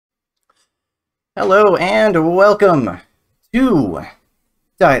Hello and welcome to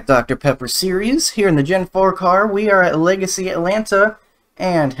Diet Dr. Pepper series. Here in the Gen 4 car, we are at Legacy Atlanta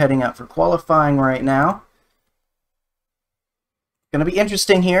and heading out for qualifying right now. Gonna be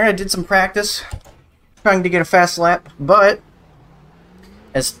interesting here. I did some practice trying to get a fast lap, but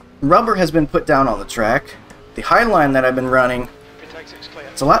as rubber has been put down on the track, the high line that I've been running,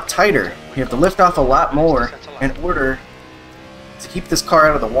 it's a lot tighter. You have to lift off a lot more in order to keep this car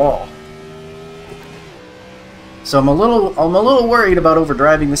out of the wall. So I'm a little worried about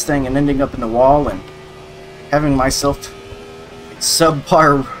overdriving this thing and ending up in the wall and having myself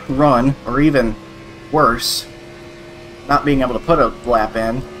subpar run, or even worse, not being able to put a lap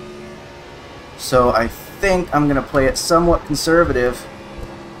in. So I think I'm going to play it somewhat conservative.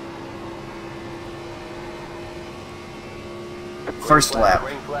 First lap.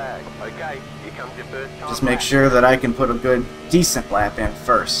 Just make sure that I can put a good, decent lap in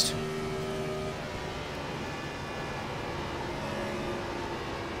first.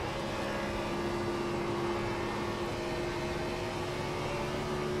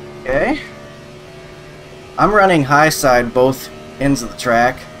 Okay. I'm running high side both ends of the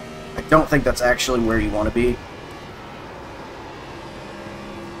track. I don't think that's actually where you want to be.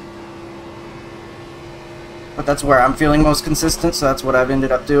 But that's where I'm feeling most consistent, so that's what I've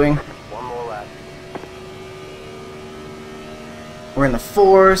ended up doing. One more lap. We're in the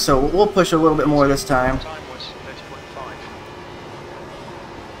 4, so we'll push a little bit more this time. Time was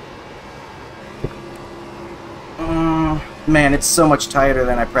 30.5. Man, it's so much tighter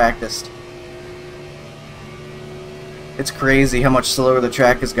than I practiced. It's crazy how much slower the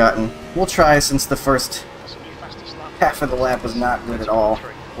track has gotten. We'll try, since the first half of the lap was not good at all.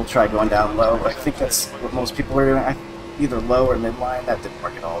 We'll try going down low. I think that's what most people are doing. Either low or midline. That didn't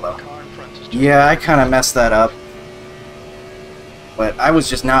work at all, though. Yeah, I kind of messed that up. But I was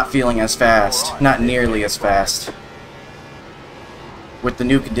just not feeling as fast. Not nearly as fast. With the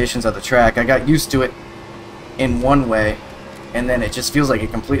new conditions of the track, I got used to it in one way, and then it just feels like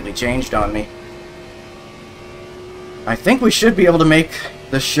it completely changed on me. I think we should be able to make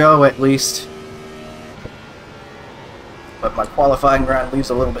the show, at least. But my qualifying run leaves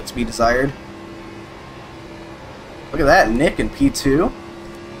a little bit to be desired. Look at that, Nick in P2.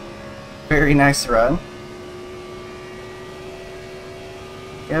 Very nice run.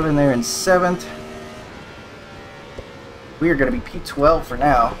 Kevin there in 7th. We are going to be P12 for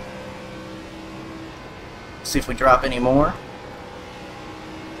now. See if we drop any more.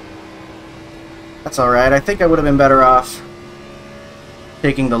 That's alright. I think I would have been better off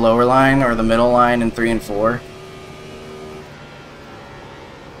taking the lower line or the middle line in 3 and 4.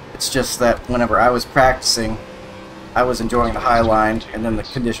 It's just that whenever I was practicing, I was enjoying the high line, and then the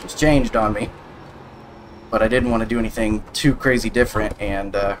conditions changed on me. But I didn't want to do anything too crazy different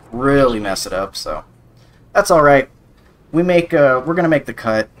and really mess it up, so that's alright. We're gonna make the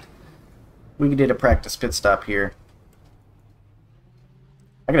cut. We did a practice pit stop here.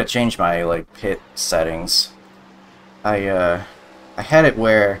 I gotta change my pit settings. I had it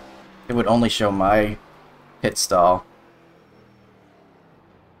where it would only show my pit stall.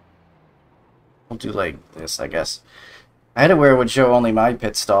 We'll do like this, I guess. I had it where it would show only my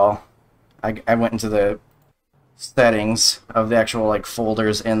pit stall. I went into the settings of the actual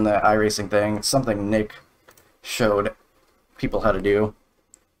folders in the iRacing thing. It's something Nick showed people how to do.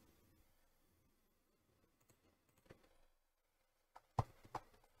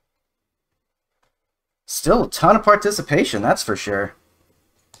 Still a ton of participation, that's for sure.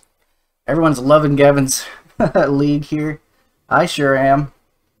 Everyone's loving Gavin's league here. I sure am.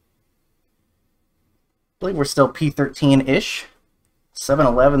 I believe we're still P13-ish.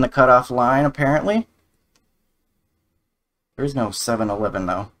 7-11 the cutoff line, apparently. There's no 7-11,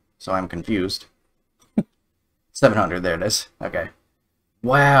 though, so I'm confused. 700, there it is. Okay.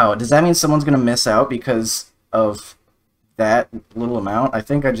 Wow, does that mean someone's going to miss out because of that little amount? I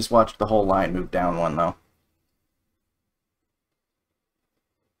think I just watched the whole line move down one, though.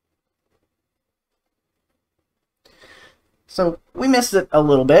 So, we missed it a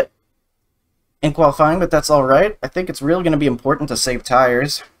little bit in qualifying, but that's alright. I think it's really going to be important to save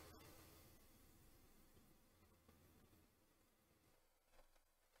tires.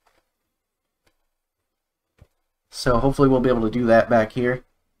 So hopefully we'll be able to do that back here.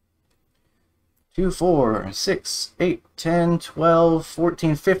 2, 4, 6, 8, 10, 12,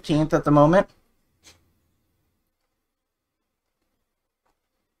 14, 15th at the moment.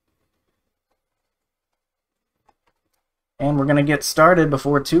 And we're going to get started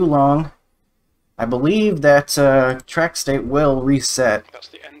before too long. I believe that track state will reset. That's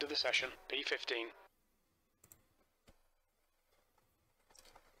the end of the session. P15.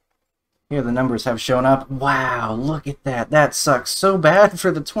 Here the numbers have shown up. Wow, look at that. That sucks so bad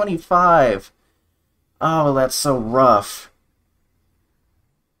for the 25. Oh, that's so rough.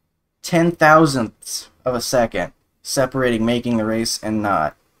 10,000ths of a second separating making the race and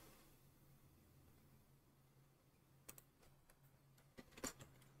not.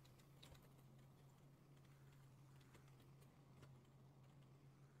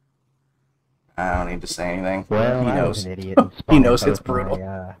 I don't need to say anything. Well, He I was knows. an idiot. And He knows spawned it's both brutal.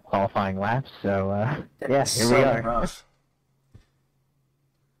 my, qualifying laps, so yeah, It's here so we are. rough.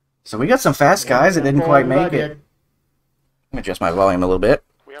 So we got some fast guys that didn't quite make it. Let me adjust my volume a little bit.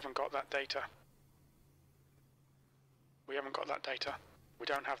 We haven't got that data. We haven't got that data. We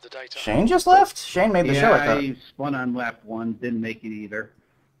don't have the data. Shane just left? Shane made the show, I thought. I spun on lap 1, didn't make it either.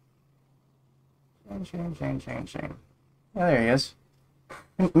 Shane. Yeah, there he is.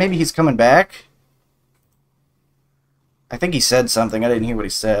 Maybe he's coming back. I think he said something. I didn't hear what he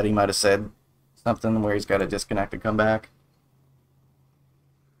said. He might have said something where he's got to disconnect and come back.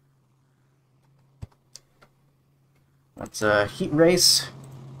 That's a heat race.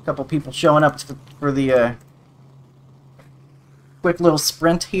 A couple people showing up for the quick little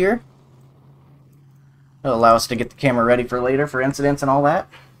sprint here. It'll allow us to get the camera ready for later for incidents and all that.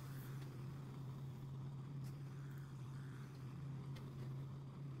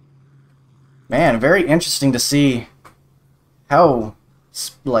 Man, very interesting to see how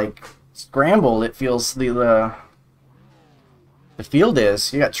like scrambled it feels the field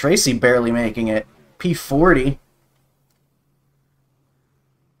is. You got Tracy barely making it, P40,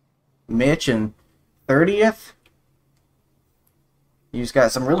 Mitch in 30th. You just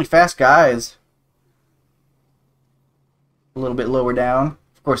got some really fast guys. A little bit lower down.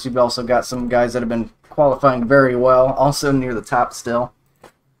 Of course, you've also got some guys that have been qualifying very well, also near the top still.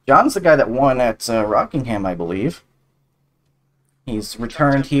 John's the guy that won at Rockingham, I believe. He's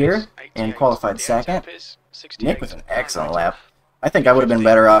returned here and qualified second. Nick with an excellent lap. I think I would have been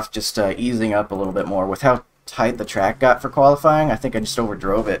better off just easing up a little bit more. With how tight the track got for qualifying, I think I just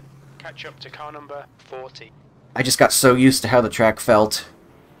overdrove it. Catch up to car number 40. I just got so used to how the track felt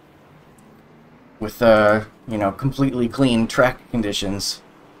with, you know, completely clean track conditions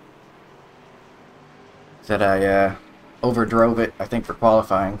that I overdrove it, I think, for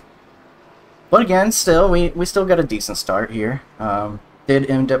qualifying. But again, still, we still got a decent start here. Did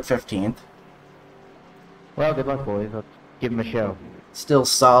end up 15th. Well, good luck, boys. Let's give them a show. Still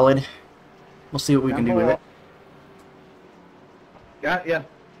solid. We'll see what we can do with it. Got ya.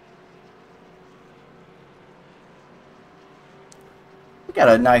 We got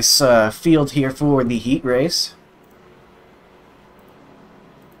a nice field here for the heat race.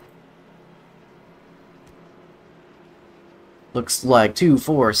 Looks like 2,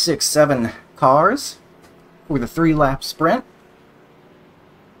 4, 6, 7 cars for the 3-lap sprint.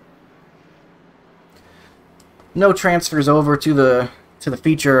 No transfers over to the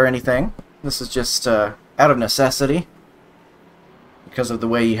feature or anything. This is just out of necessity because of the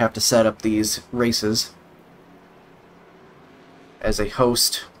way you have to set up these races as a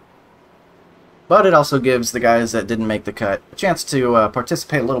host. But it also gives the guys that didn't make the cut a chance to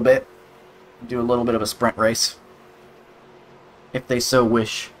participate a little bit, do a little bit of a sprint race, if they so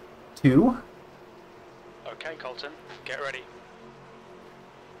wish to. Okay, Colton, get ready.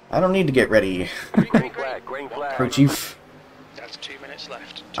 I don't need to get ready. Green flag. Crew Chief. That's 2 minutes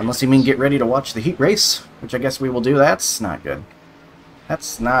left. Unless you mean get ready to watch the heat race, which I guess we will do. That's not good.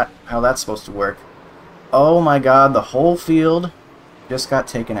 That's not how that's supposed to work. Oh my god, the whole field just got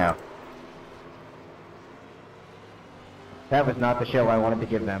taken out. That was not the show I wanted to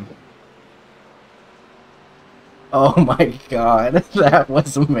give them. Oh my god, that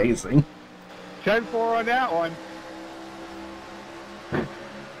was amazing. 10-4 on that one.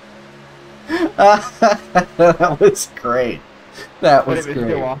 That was great. That But was it was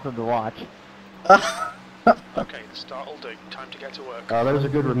great. still awesome to watch. Okay, the start will do. Time to get to work. There's a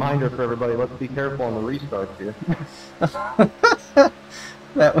good reminder for everybody. Let's be careful on the restarts here.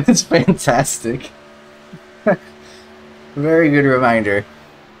 That was fantastic. Very good reminder.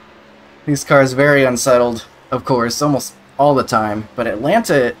 These cars very unsettled, of course, almost all the time, but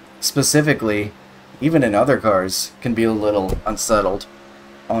Atlanta specifically, even in other cars, can be a little unsettled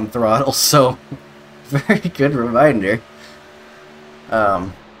on throttle, so very good reminder.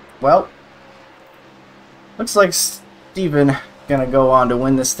 Well, looks like Steven gonna go on to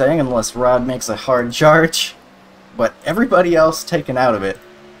win this thing unless Rod makes a hard charge, but everybody else taken out of it.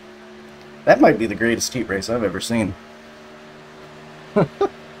 That might be the greatest heat race I've ever seen.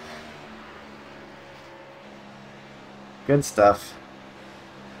 Good stuff.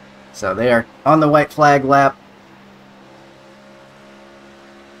 So they are on the white flag lap.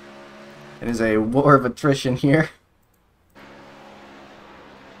 It is a war of attrition here.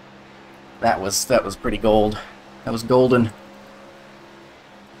 That was pretty gold. That was golden.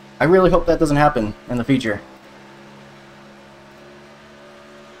 I really hope that doesn't happen in the future.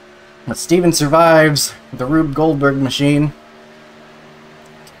 But Steven survives the Rube Goldberg machine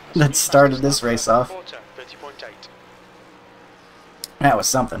that started this race off. That was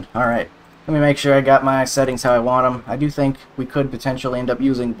something. Alright. Let me make sure I got my settings how I want them. I do think we could potentially end up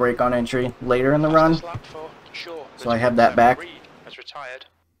using brake on entry later in the run. So I have that back.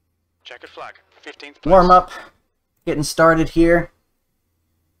 Warm up. Getting started here.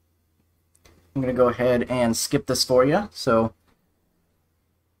 I'm going to go ahead and skip this for you. So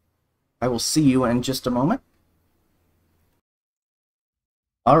I will see you in just a moment.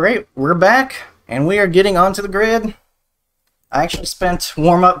 Alright, we're back. And we are getting onto the grid. I actually spent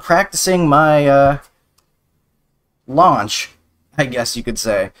warm-up practicing my launch, I guess you could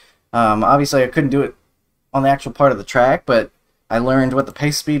say. Obviously, I couldn't do it on the actual part of the track, but I learned what the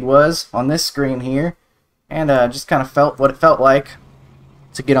pace speed was on this screen here, and just kind of felt what it felt like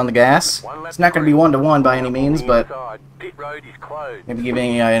to get on the gas. It's not going to be one-to-one by any means, but maybe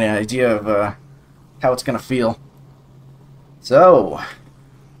giving you an idea of how it's going to feel. So,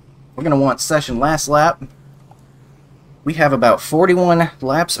 we're going to want session last lap. We have about 41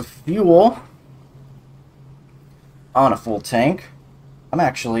 laps of fuel on a full tank. I'm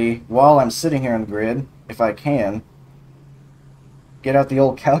actually, while I'm sitting here on the grid, if I can, get out the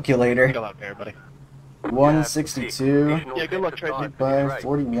old calculator. Go out there, buddy. 162 Yeah, good luck, Tracy. by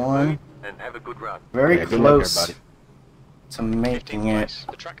 41. And have a good run. Very Yeah, good luck, close everybody. to making it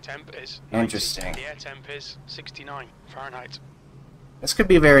The track temp is interesting. 90, the air temp is 69 Fahrenheit. This could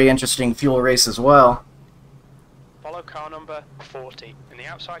be a very interesting fuel race as well. Follow car number 40 in the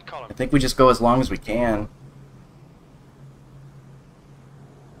outside column. I think we just go as long as we can.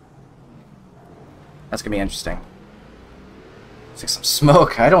 That's going to be interesting. See some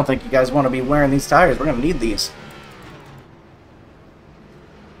smoke. I don't think you guys want to be wearing these tires. We're going to need these.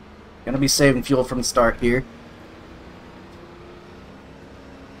 Going to be saving fuel from the start here.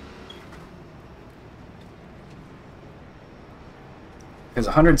 Because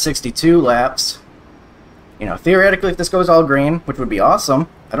 162 laps... You know, theoretically, if this goes all green, which would be awesome,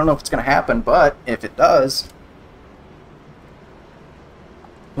 I don't know if it's going to happen, but if it does,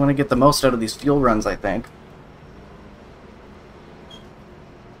 I want to get the most out of these fuel runs, I think.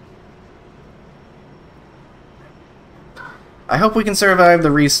 I hope we can survive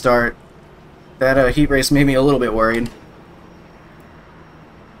the restart. That heat race made me a little bit worried.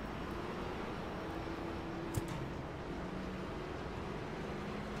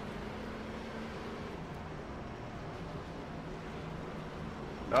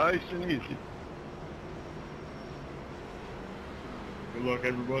 Nice and easy. Good luck,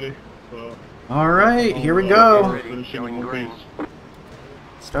 everybody. Alright, here we go. Ready, going green.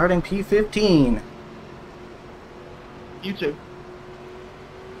 Starting P15. You too.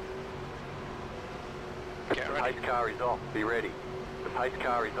 Get The ready. pace car is off, be ready. The pace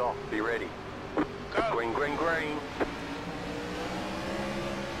car is off, be ready. Go. Green, green, green.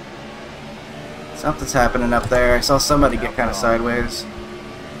 Something's happening up there. I saw somebody get kind of sideways.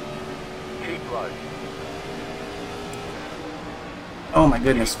 Keep low. Oh my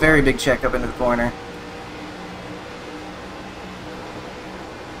goodness, very big check up into the corner.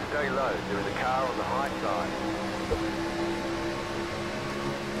 Stay low, there is a car on the high side.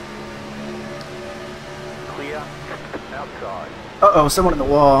 Clear, outside. Uh-oh, someone in the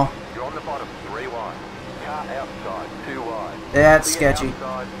wall. You're on the bottom, 3 wide. Car outside, 2 wide. That's Clear sketchy.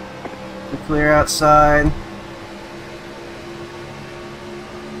 outside. We clear outside.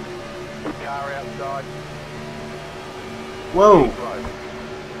 Car outside. Whoa, Keep low.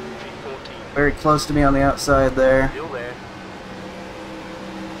 P14. very close to me on the outside there. Still there.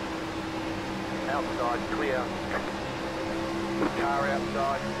 Outside, clear. Car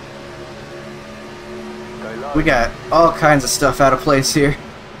outside. Go low. We got all kinds of stuff out of place here.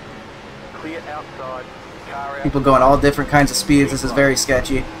 Clear outside. Car outside. People going all different kinds of speeds. This is very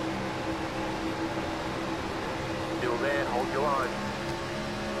sketchy. Still there, hold your line.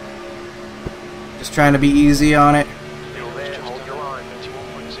 Just trying to be easy on it. Still there, Just hold your line.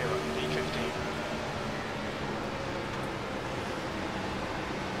 31.0 P15.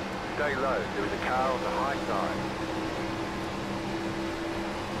 Stay low, there is a car on the high side.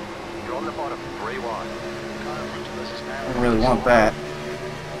 You're on the bottom, 3 wide. Car in front of us is now. I don't really want that.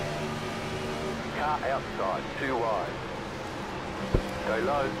 Car outside, 2 wide. Go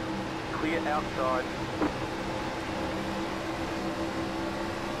low. Clear outside.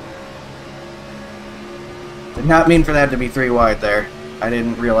 Did not mean for that to be 3 wide there. I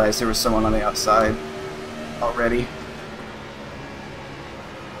didn't realize there was someone on the outside already.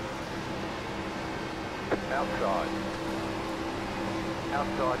 Outside.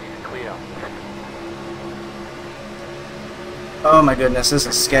 Outside is clear. Oh my goodness, this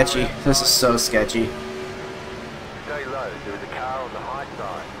is sketchy. This is so sketchy. Stay low. There is a car on the high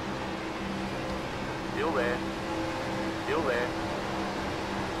side. Still there. Still there.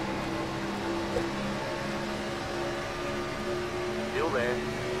 Still there.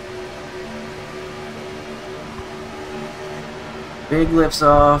 Big lifts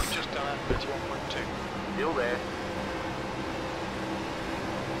off. Just done at 31.2. Still there.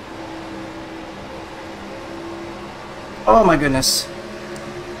 Oh my goodness.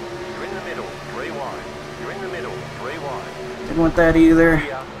 You're in the middle. 3 wide. You're in the middle. 3 wide. Didn't want that either.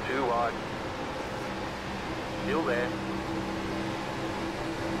 Clear. 2 wide. Still there.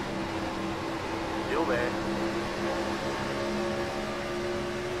 Still there.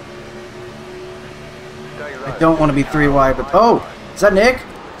 Stay low. I don't want to be 3 wide, but oh, is that Nick?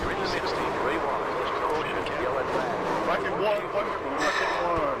 You're in the middle. 3 wide. Caution. Yellow flag. Bracket one.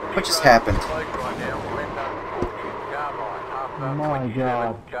 What just happened? Close right now. Left up 40. Carbide. Half up. My 27.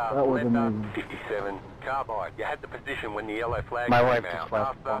 God, Car. that was Left up amazing. 57. Carbide. You had the position when the yellow flag My came wife out. just flashed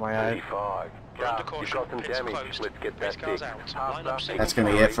Half before up my eyes. 35. We're under Car. You've caution. got some Pits damage. closed. Let's get Race that cars fixed. out. Half Line up up safe. That's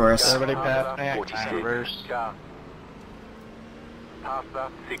gonna be it for us. Everybody Half pass up me. 46. Reverse. Car. Half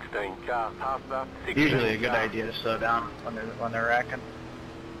up 16. Car. Half up 16. Usually a good car. idea to slow down when they're racking.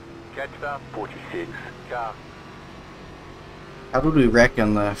 Catch up 46. Car. How did we wreck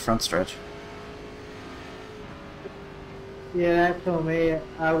on the front stretch? Yeah, that's on me.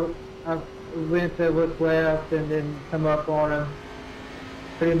 I went to look left and then come up on him.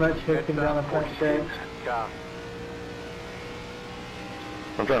 Pretty much hooked him down the front stretch. Car.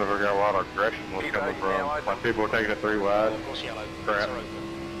 I'm trying to figure out where our aggression was Keep coming going, from. now, Like people were taking it 3 wide. Of course, yellow. Crap. Pits are open.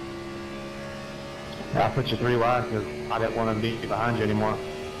 Yeah, I put you 3 wide because I didn't want to be behind you anymore.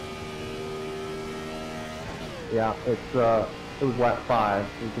 Yeah, it was lap 5.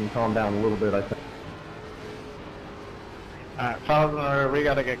 You can calm down a little bit, I think. Alright, follow, we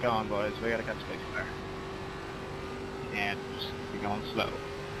gotta get going, boys. We gotta cut space there. And just be going slow.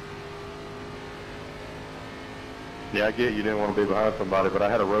 Yeah, I get you didn't want to be behind somebody, but I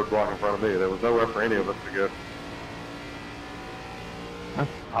had a roadblock in front of me. There was nowhere for any of us to go.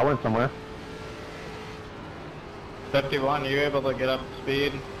 I went somewhere. 51, you able to get up to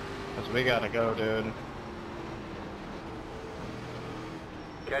speed? Because we gotta go, dude.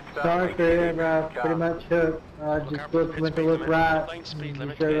 Catch up Sorry for 86. that, pretty much hooked. Look Just out for the pit went to speed look limit. right. Lane speed and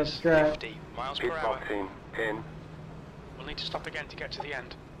limit straight up is track. 50 miles Pit per hour. box in 10. We'll need to stop again to get to the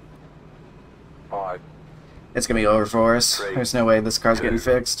end. 5. It's gonna be over for us. 3, There's no way this car's getting 2,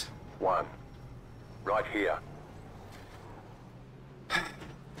 fixed. 1. Right here.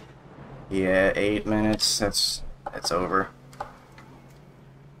 Yeah, 8 minutes. That's over.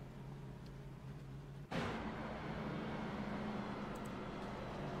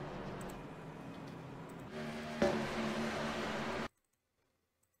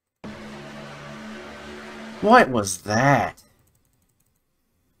 What was that?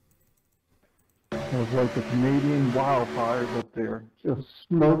 It was like the Canadian wildfires up there. Just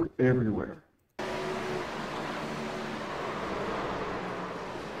smoke everywhere.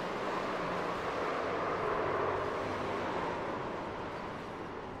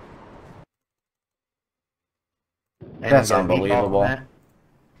 That's And we got a unbelievable. meatball on that.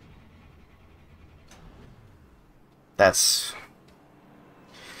 That's...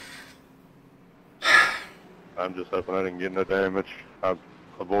 I'm just hoping I didn't get no damage. I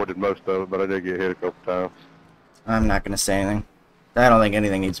avoided most of it, but I did get hit a couple times. I'm not gonna say anything. I don't think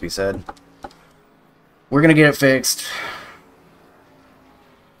anything needs to be said. We're gonna get it fixed.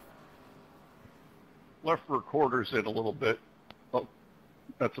 Left rear quarters in a little bit. Oh,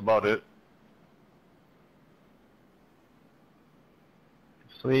 that's about it.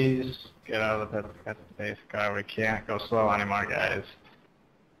 Please get out of the pit, cut the space car. We can't go slow anymore, guys.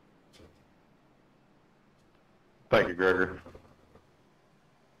 Thank you, Gregor.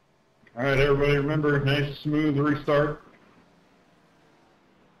 All right, everybody, remember, nice smooth restart.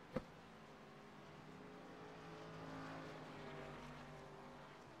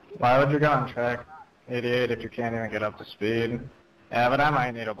 Why would you go on track 88 if you can't even get up to speed? Yeah, but I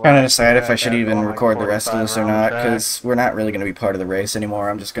might need a Trying to block. decide if I should Yeah, even going like record the rest of 45 this or around the not, track. because we're not really gonna be part of the race anymore.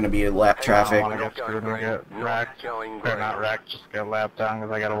 I'm just gonna be lap I traffic. don't want to get screwed and get wrecked. Or not wrecked, just get lapped down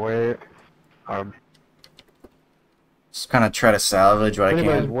because I gotta wait. Just kind of try to salvage what If I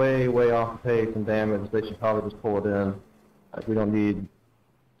anybody's can. way off pace and damage, they should probably just pull it in. Like, we don't need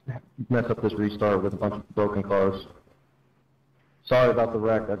mess up this restart with a bunch of broken cars. Sorry about the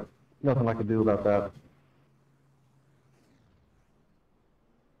wreck. Nothing I could do about that.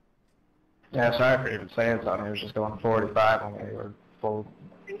 Yeah, sorry for even saying something. He was just going 45 when we were full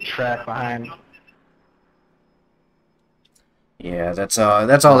track behind. Yeah, that's all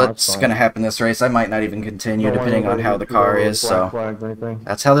that's going to happen this race. I might not even continue, depending on how the car is, so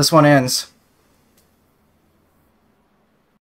that's how this one ends.